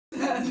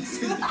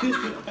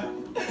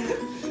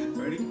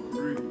Ready?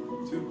 3,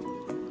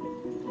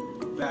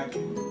 2. Back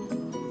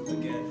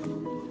again.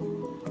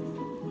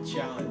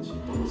 Challenge.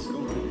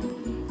 Scope it.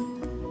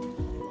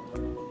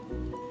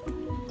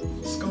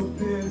 Scope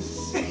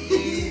this.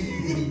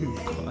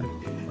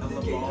 I'm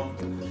the bomb.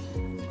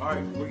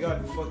 Alright, we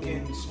got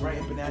fucking Sprite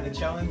and Banana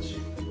Challenge.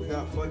 We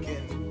got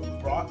fucking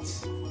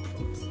Brats.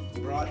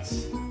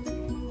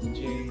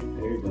 Jay.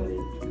 Everybody.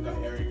 We got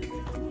Eric.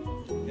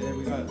 And then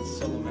we got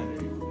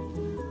Salamander.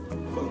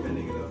 Fuck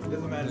bending it up. It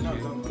doesn't matter. No,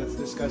 don't. That's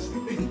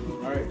disgusting.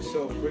 Alright,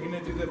 so we're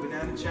gonna do the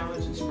Banana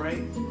Challenge and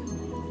Sprite.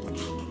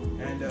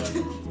 And that's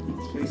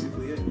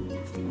basically it.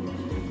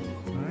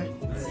 Alright,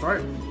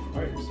 start.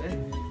 Alright, start.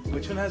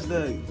 Which one has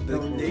the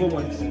full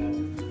ones?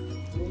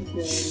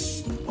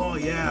 Oh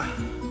yeah.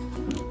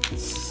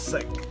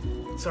 Sick.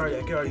 Sorry,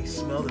 I can already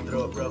smell the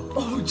throw up, bro.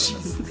 Oh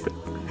Jesus.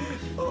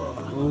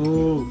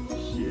 Oh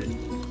shit.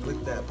 Look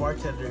at that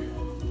bartender.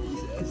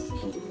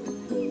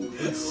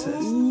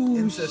 Incest. Ooh,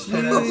 Incest.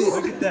 shit.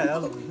 Look at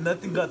that.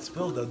 Nothing got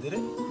spilled though, did it?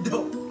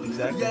 No.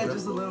 Exactly. Yeah, bro.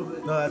 just a little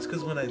bit. No, that's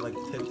because when I like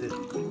tipped it.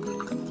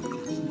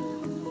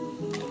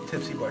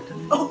 Tipsy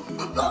bartender. Oh,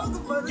 that was the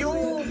funniest Yo,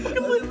 thing. look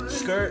at my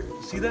skirt.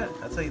 See that?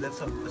 I'll tell you that's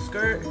a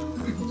skirt.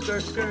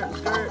 Skirt.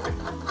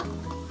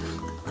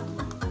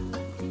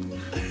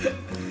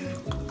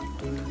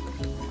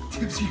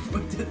 Tipsy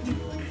bartender.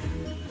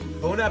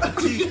 Bon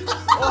appetit.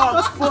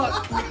 Oh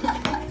fuck.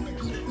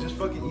 Just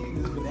fucking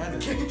eating this banana.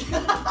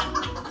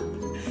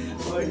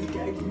 Why are you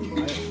gagging me?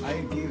 I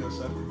ain't gay though,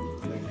 sucker.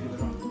 Like, give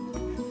it on.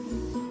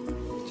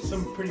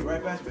 Some pretty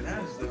ripe ass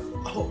bananas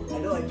though. Oh, I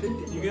know, I picked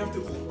it. You're gonna have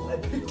to. I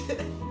picked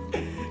it.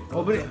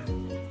 Open it.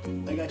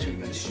 I got you.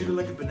 Just shoot it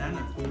like a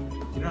banana.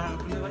 You know how to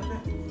open it like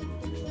that?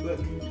 Look.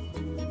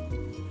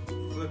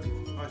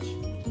 Watch.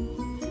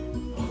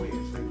 Oh wait,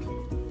 it's like.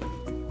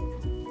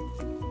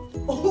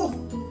 Oh!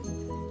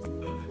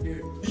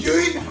 Here.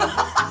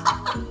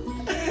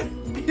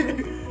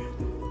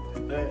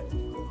 Alright.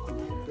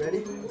 Ready?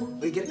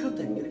 Wait, get a cup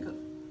then. Get a cup.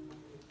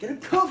 Get a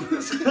cup! Don't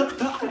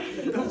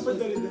put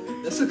that in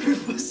there. That's a good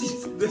pussy.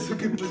 That's a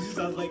good pussy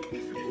sounds like.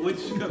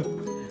 Which cup?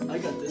 I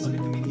got this I'll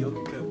get one. the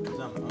mediocre cup because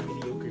I'm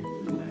mediocre.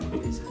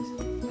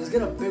 Just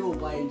get a big old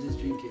bite and just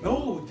drink it.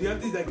 No, you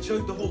have to like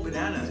chug the whole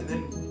banana and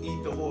then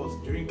eat the whole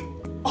drink.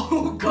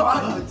 Oh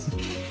god!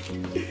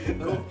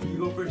 Go, you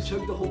go first.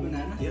 Chug the whole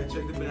banana? Yeah,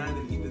 chug the banana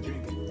and then eat the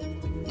drink.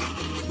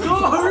 No,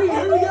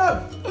 hurry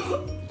up!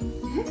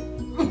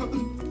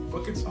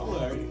 Fucking swallow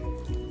already.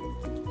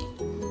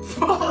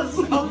 Oh,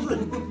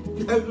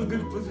 something. That's a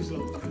good pussy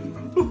song.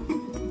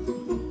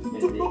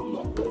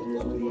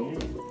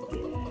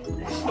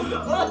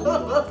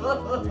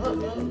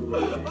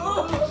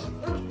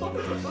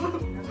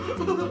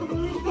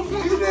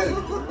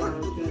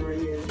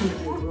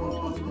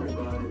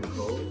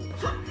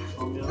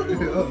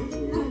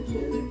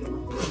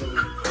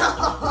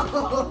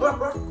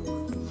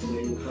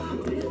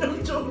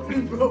 I'm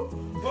joking, bro.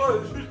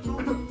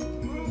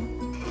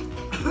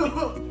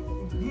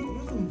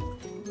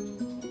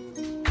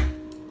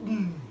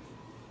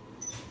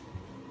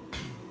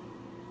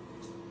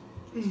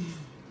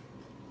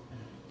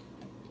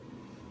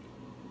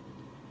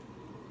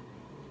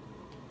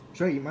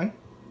 Should I eat mine?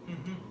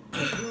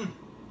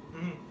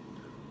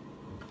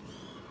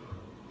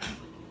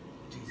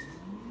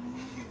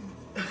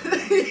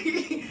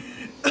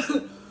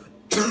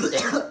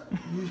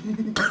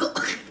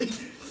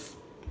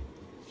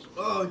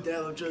 Oh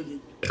damn, I'm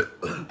joking.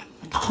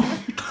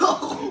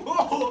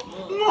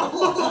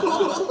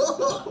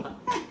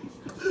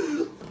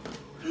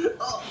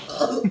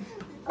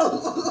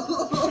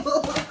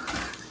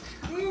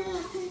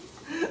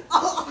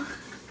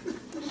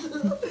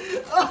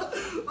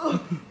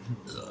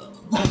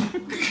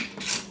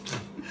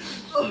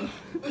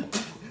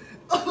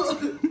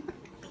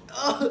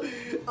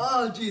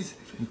 Oh jeez.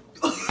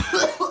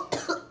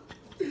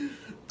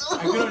 I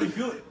can already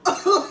feel it.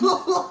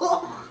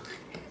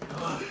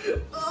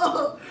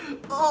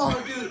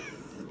 Oh dude.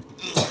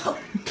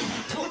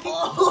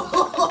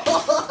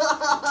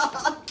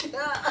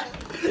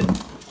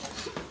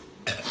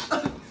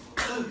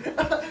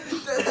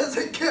 That's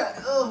a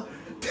cat. Oh.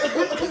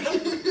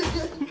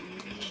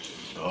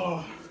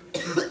 Oh.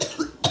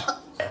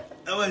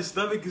 Now my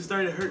stomach is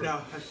starting to hurt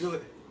now. I feel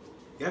it.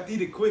 You have to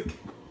eat it quick.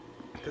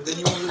 Because then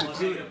you won't really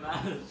feel it.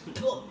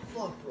 Oh,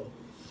 fuck, bro.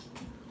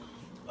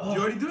 Did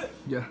you already do it?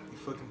 Yeah. You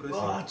fucking pussy.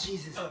 Oh,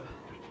 Jesus.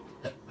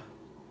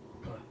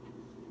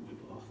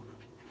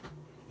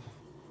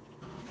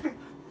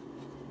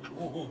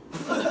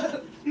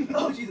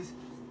 Oh, Jesus.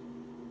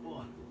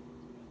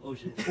 Oh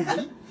shit.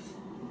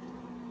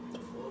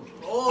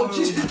 Oh,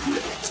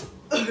 Jesus.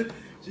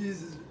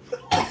 Jesus.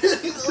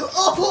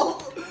 Oh,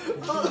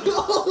 no.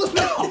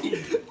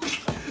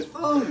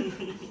 Oh, dude.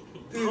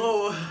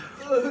 Oh.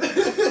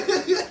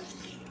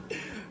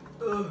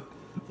 Oh,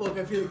 fuck,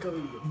 I feel it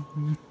coming, bro.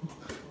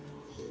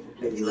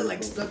 I feel it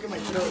like stuck in my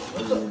throat.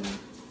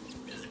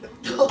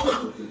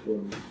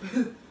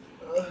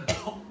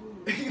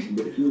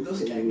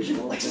 Those gag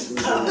reflexes.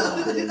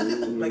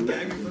 My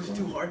gag reflex is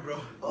too hard,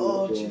 bro.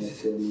 Oh,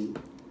 Jesus.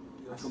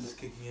 This is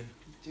kicking in.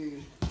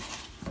 Dude,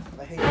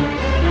 I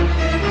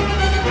hate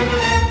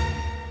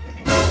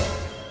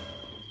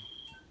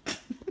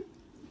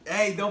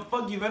Hey, don't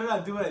fuck. You better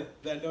not do what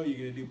I know you're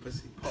gonna do,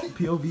 pussy.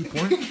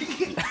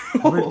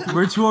 POV porn?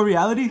 Virtual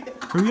reality?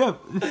 Hurry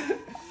up.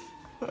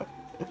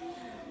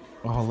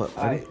 Oh, look.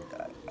 Ready?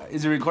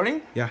 Is it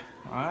recording? Yeah.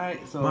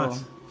 Alright, so...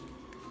 Mats.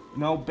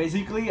 No,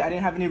 basically, I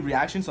didn't have any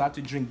reaction, so I have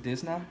to drink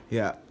this now.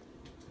 Yeah.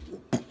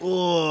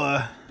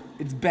 Oh.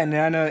 It's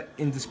banana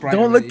in the Sprite.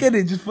 Don't look at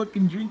it. Just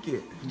fucking drink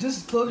it.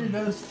 Just close your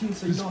nose too,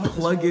 so you Just don't have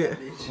plug to swallow it.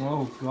 that bitch.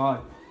 Oh,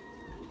 God.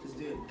 Just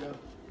do it. Go.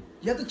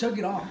 You have to chug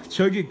it off.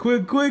 Chug it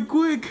quick, quick,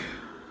 quick.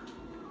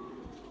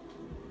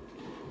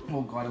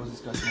 Oh, God, it was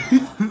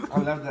disgusting.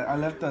 I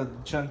left the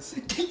chunks.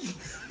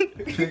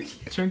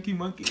 Chunky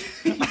monkey.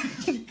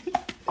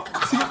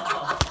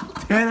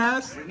 Dead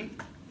ass.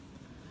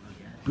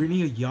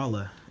 Brittany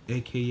Ayala,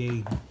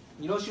 aka.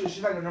 You know, she's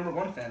like the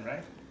 #1 fan,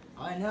 right?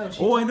 I know.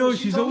 Oh, I know,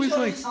 she's always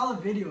like-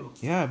 solid video.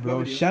 Yeah, bro.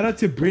 Nobody- Shout out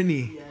to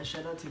Brittany, Yeah,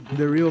 shout out to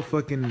the real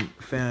fucking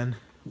fan.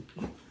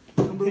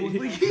 number one.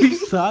 You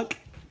suck.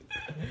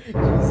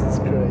 Jesus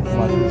Christ.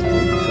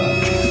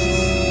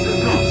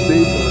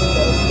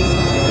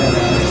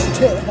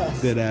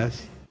 Dead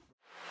ass.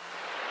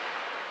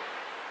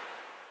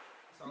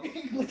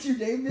 What's your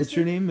name, mister? What's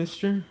your name,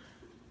 Mister?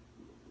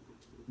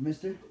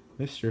 Mister?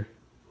 Mister.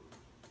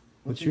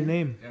 What's your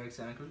name? Eric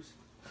Santa Cruz.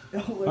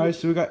 All right,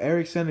 so we got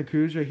Eric Santa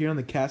Cruz right here on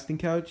the casting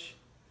couch.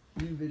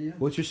 New video.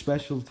 What's your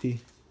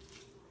specialty?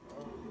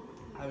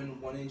 Having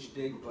 1-inch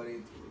dick, but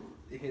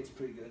it hits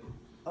pretty good.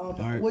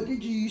 Alright. What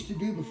did you used to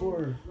do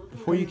before?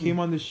 Before you came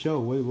on this show,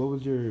 what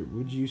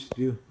did you used to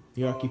do?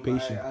 Your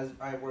occupation?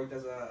 I worked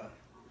as a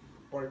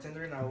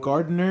bartender and I was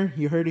Gardener.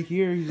 You heard it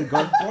here. He's a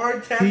gardener.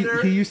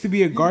 bartender. He used to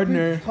be a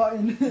gardener.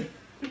 Cotton.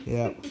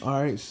 Yeah.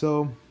 All right.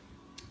 So,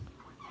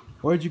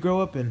 where'd you grow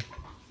up in?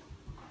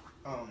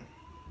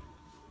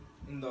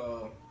 In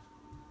the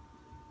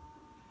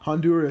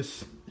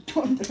Honduras.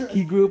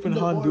 He grew up in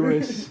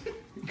Honduras.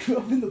 Grew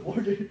up in the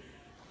border.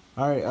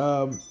 All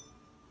right.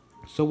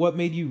 So what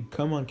made you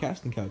come on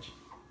Casting Couch?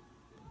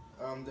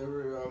 there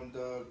were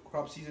the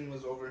crop season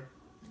was over,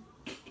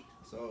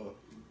 so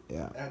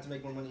Yeah. I had to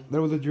make more money.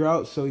 There was a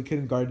drought, so he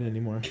couldn't garden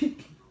anymore.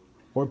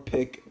 Or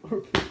pick.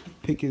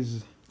 Pick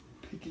his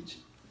pickage.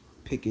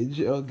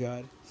 Oh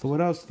God. So what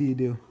else do you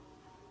do?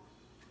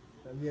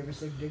 Have you ever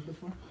sucked dick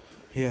before?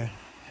 Yeah.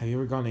 Have you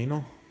ever gone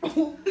anal? I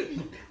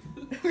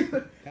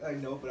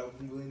know, but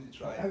I'm willing to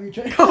try. Have you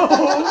tried?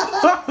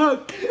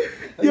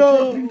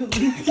 Yo. Bring the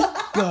lube?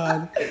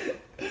 God.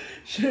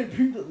 Should I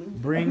bring the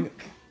lube? Bring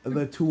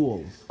the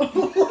tools.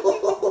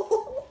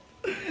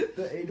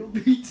 The anal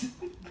beads.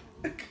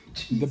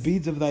 The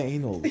beads of thy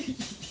anal.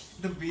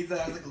 The beads that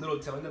has like a little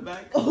tail in the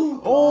back.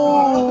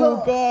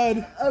 Oh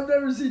God. I've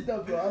never seen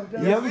that, bro. I've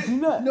never You haven't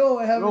seen that? No,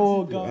 I haven't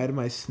Oh seen God. Add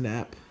my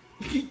snap.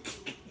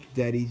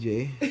 Daddy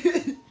J.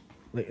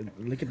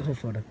 Look at the whole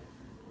photo.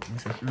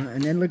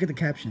 And then look at the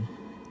caption.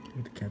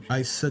 Look at the caption.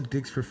 I suck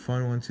dicks for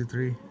fun. 1, 2,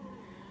 3.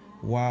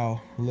 Wow.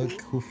 Look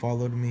who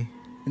followed me.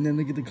 And then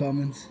look at the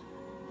comments.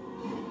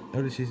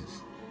 Oh, did she?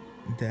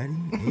 Daddy?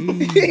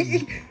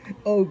 Hey.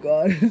 Oh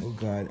God. Oh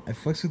God. I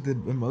fucks with the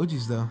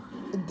emojis though.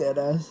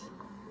 Deadass.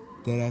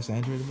 Deadass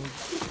Android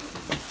emoji.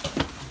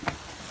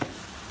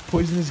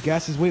 Poisonous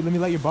gases. Wait, let me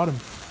light your bottom.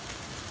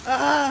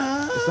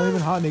 Ah. It's not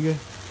even hot, nigga.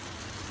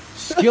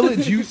 Skillet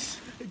juice.